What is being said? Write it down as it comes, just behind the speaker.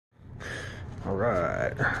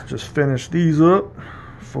Alright, just finished these up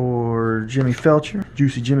for Jimmy Felcher,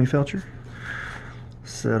 Juicy Jimmy Felcher.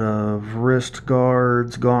 Set of wrist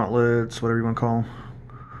guards, gauntlets, whatever you want to call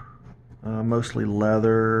them. Mostly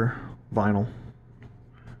leather, vinyl.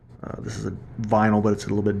 This is a vinyl, but it's a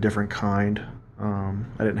little bit different kind. I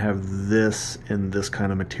didn't have this in this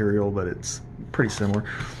kind of material, but it's pretty similar.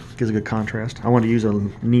 Gives a good contrast. I wanted to use a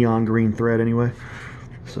neon green thread anyway,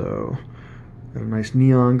 so got a nice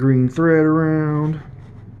neon green thread around.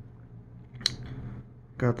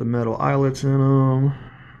 Got the metal eyelets in them.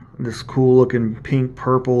 This cool looking pink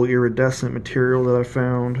purple iridescent material that I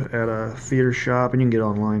found at a theater shop, and you can get it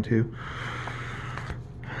online too.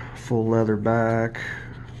 Full leather back.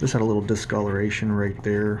 This had a little discoloration right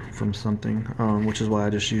there from something, which is why I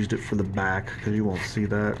just used it for the back, because you won't see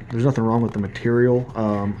that. There's nothing wrong with the material.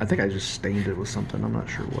 I think I just stained it with something. I'm not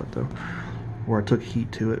sure what though. Or I took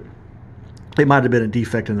heat to it. It might have been a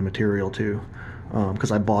defect in the material too,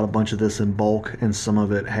 because I bought a bunch of this in bulk, and some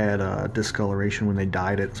of it had discoloration when they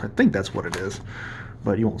dyed it. So I think that's what it is,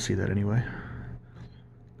 but you won't see that anyway.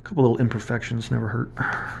 A couple little imperfections never hurt.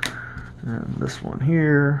 And this one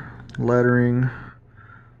here, lettering.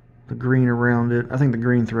 The green around it. I think the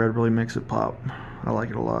green thread really makes it pop. I like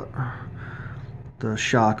it a lot. The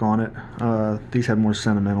shock on it. These had more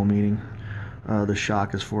sentimental meaning. The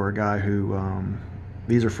shock is for a guy who...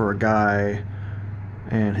 these are for a guy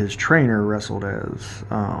and his trainer wrestled as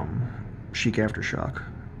Sheik Aftershock.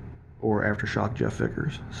 Or Aftershock Jeff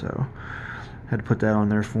Vickers. So, had to put that on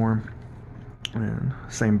there for him. And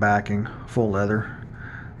same backing. Full leather.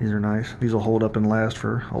 These are nice. These will hold up and last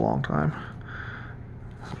for a long time.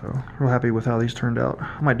 So, real happy with how these turned out.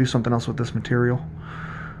 I might do something else with this material.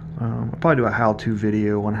 I'll probably do a how-to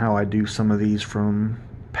video on how I do some of these from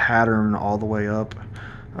pattern all the way up.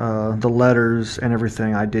 The letters and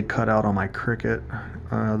everything I did cut out on my Cricut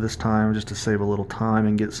this time, just to save a little time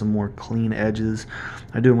and get some more clean edges.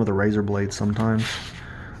 I do them with a razor blade sometimes.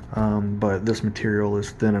 But this material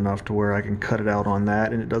is thin enough to where I can cut it out on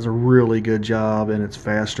that, and it does a really good job, and it's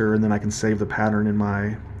faster, and then I can save the pattern in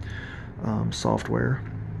my software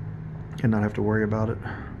and not have to worry about it.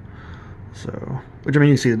 So, which, I mean,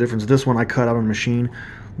 you see the difference. This one I cut out on a machine.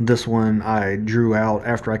 This one I drew out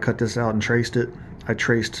after I cut this out and traced it. I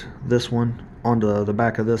traced this one onto the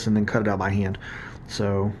back of this and then cut it out by hand.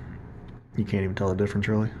 So you can't even tell the difference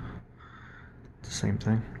really. It's the same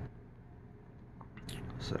thing.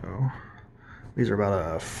 So these are about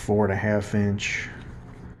a 4.5 inch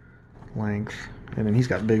length. And then he's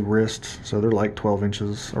got big wrists, so they're like 12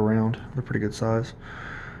 inches around. They're pretty good size.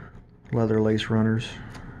 Leather lace runners.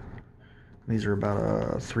 These are about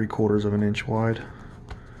 3/4 of an inch wide.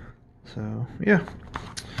 So, yeah.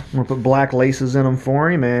 I'm going to put black laces in them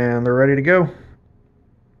for him, and they're ready to go.